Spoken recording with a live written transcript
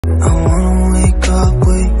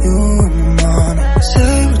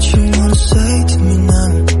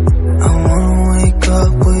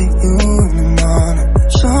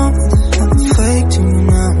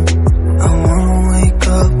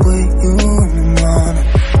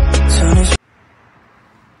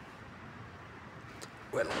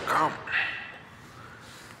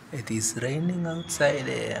It is raining outside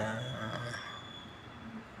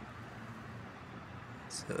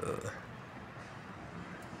so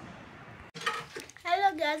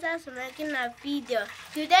hello guys, I'm making a video.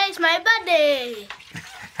 Today is my birthday.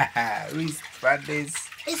 whose birthdays?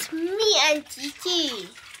 It's me and Chichi.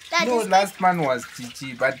 Last man was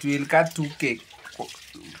Chichi, but we'll cut 2 cake.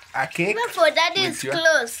 A cake? But for that is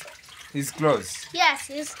close. It's close?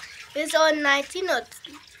 Yes, it's on 19 or...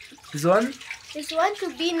 It's on? It's going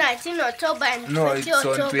to be 19 October and no, 20 it's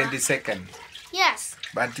October. on 22nd. Yes.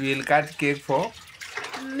 But we'll cut cake for?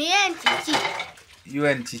 Me and Chichi. You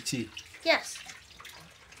and Chichi? Yes.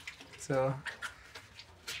 So,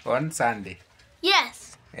 on Sunday?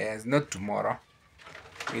 Yes. Yes, not tomorrow.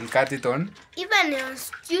 We'll cut it on? Even on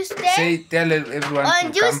Tuesday? Tell everyone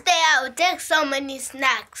on Tuesday, I will take so many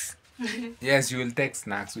snacks. Yes, you will take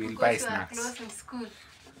snacks. We will buy snacks. Close in school.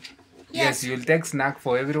 Yes, you will take snack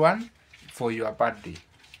for everyone for your birthday.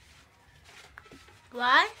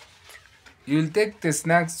 Why? You will take the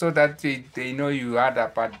snacks so that they know you had a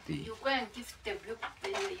birthday. You go and give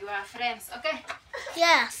your friends, okay?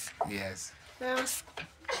 Yes. Yes. There's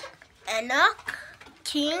Enoch,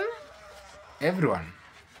 King. Everyone?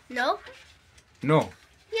 No. No.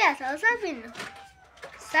 Yes, I was having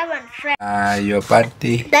 7 friends. Your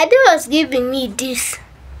birthday? Daddy was giving me this.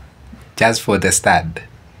 Just for the start?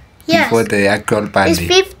 Yes. Before the actual party? It's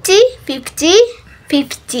 50, 50,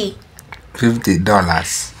 50.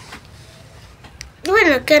 $50.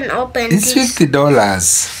 When I can open it's this.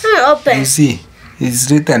 $50. Open. You see,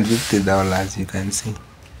 it's written $50. You can see.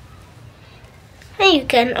 And you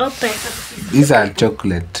can open. These are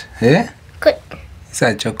chocolate. Eh? Good. These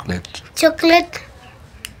are chocolate. Chocolate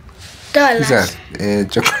dollars. These are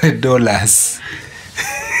chocolate dollars.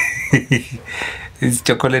 It's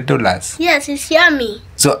chocolate dollars. Yes, it's yummy.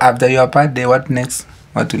 So after your birthday, what next?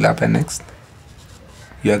 What will happen next?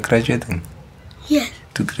 You are graduating? Yes.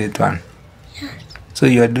 To grade 1? Yes. So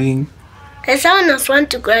you are doing? Some of us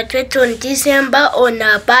want to graduate on December, on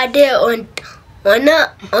our birthday, on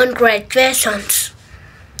graduations.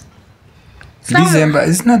 December?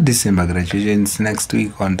 It's not December graduation. It's next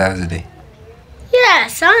week on Thursday. Yeah,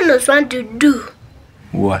 some of us want to do.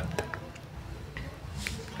 What?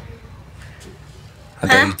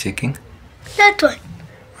 What are you checking? That one.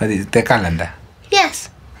 What is the calendar? Yes.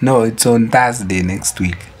 No, it's on Thursday next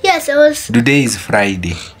week. Yes, it was. Today is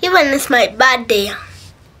Friday. Even it's my birthday.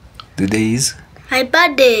 Today is? My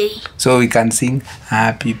birthday. So we can sing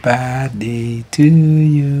Happy Birthday to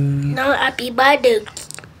you. No, happy birthday.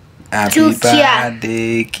 Happy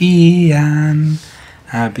birthday, Kian.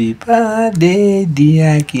 Happy birthday,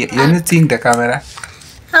 dear Kian. You're not seeing the camera?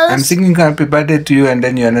 I'm singing happy birthday to you and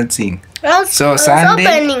then you're not singing. So Sunday?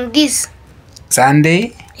 Opening this.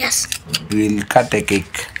 Sunday? Yes. We'll cut a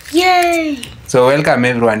cake. Yay. So welcome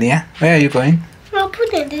everyone here. Where are you going? No,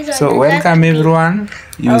 putting this on. So welcome everyone.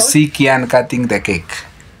 You see Kian cutting the cake.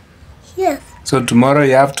 Yes. So tomorrow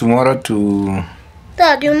you have to...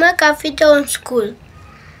 Dad, you make a video on school.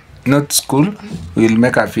 Not school. We'll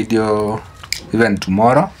make a video even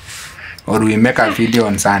tomorrow. Or we'll make a video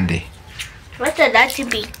on Sunday. What would that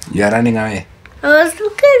be? You are running away. I was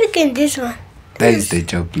looking at this one. That is the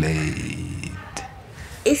chocolate.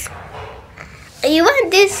 You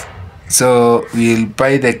want this? So we'll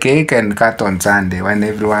buy the cake and cut on Sunday when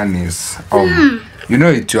everyone is home. You know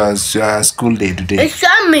it was your school day today. It's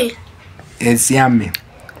yummy. It's yummy.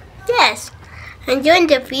 Yes. Enjoy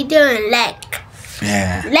the video and like.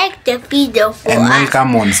 Yeah. Like the video for and us.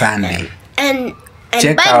 welcome on Sunday. And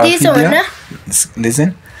check buy our this video. one.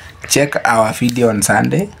 Listen. Check our video on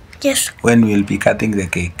Sunday. Yes. When we'll be cutting the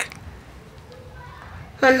cake.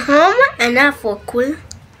 On home and not for cool.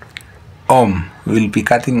 We'll be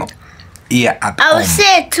cutting here at home. I will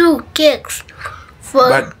say 2 cakes.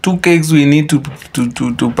 But 2 cakes we need to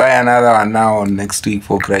buy another one now on next week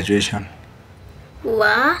for graduation.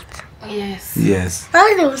 What? Yes. Yes.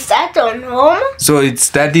 How do we start on home? So it's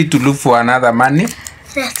starting to look for another money?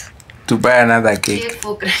 Yes. To buy another cake.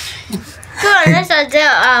 For graduation. So let's at their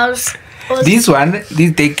house. This one,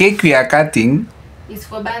 the cake we are cutting It's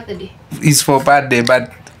for birthday. Is for birthday,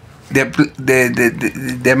 but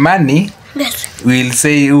the money, yes, we'll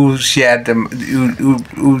say who shared them, who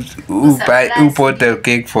bought the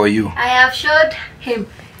cake for you. I have showed him.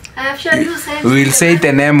 I have showed you. We'll say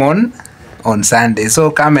the name on Sunday.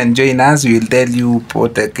 So come and join us. We'll tell you who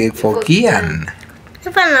bought the cake for Kian.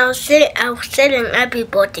 Even I was saying happy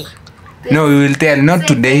birthday. No, we will tell, not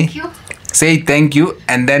today. Thank you. Say thank you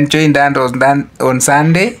and then join that on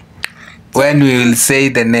Sunday when we will say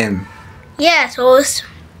the name. Yes, it was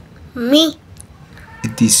me.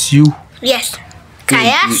 It is you. Yes.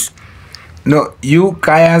 Kayas. No, you,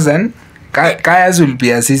 Kayas, and Kayas will be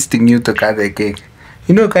assisting you to cut the cake.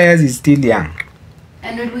 You know, Kayas is still young.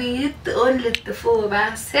 And when we eat only the four of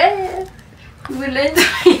us, we will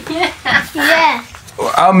enjoy. Yes.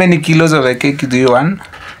 How many kilos of a cake do you want?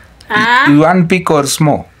 You want big or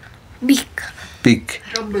small? Big. Big.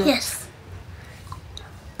 Roblox. Yes.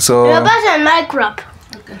 So, Roblox and Minecraft.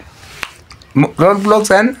 Okay. Roblox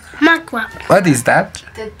and? Minecraft. What is that?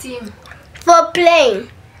 The team. For playing.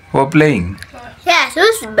 For playing. Yes,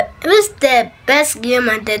 who's the best game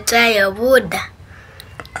at the childhood?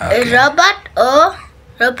 Okay. Robot or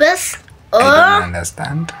Robus I don't or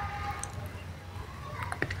understand.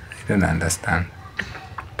 I don't understand.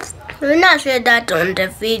 we not say that on the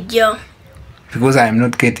video. Because I am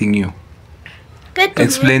not getting you. Get to me.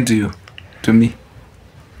 Explain to you. To me.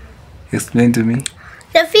 Explain to me.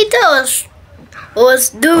 The video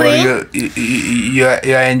was Or doing. you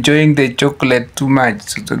are enjoying the chocolate too much,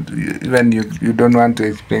 so when you don't want to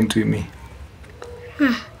explain to me.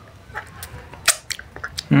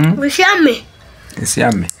 We share me. It's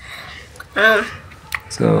yummy.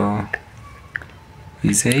 So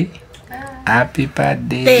we say happy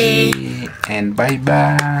birthday and bye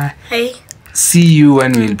bye. Hey. See you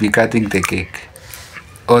when we'll be cutting the cake.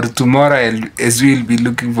 Or tomorrow as we'll be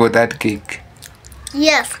looking for that cake.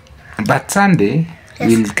 Yes. But Sunday Yes.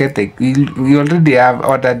 we'll get the we already have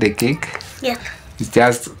ordered the cake. Yes. It's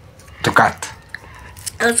just to cut.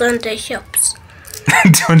 I was on the shops.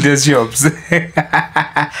 On the shops.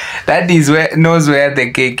 That is where knows where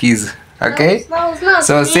the cake is. Okay? No.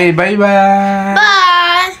 So say bye bye.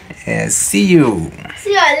 Bye. Yes, see you.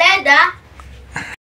 See you later.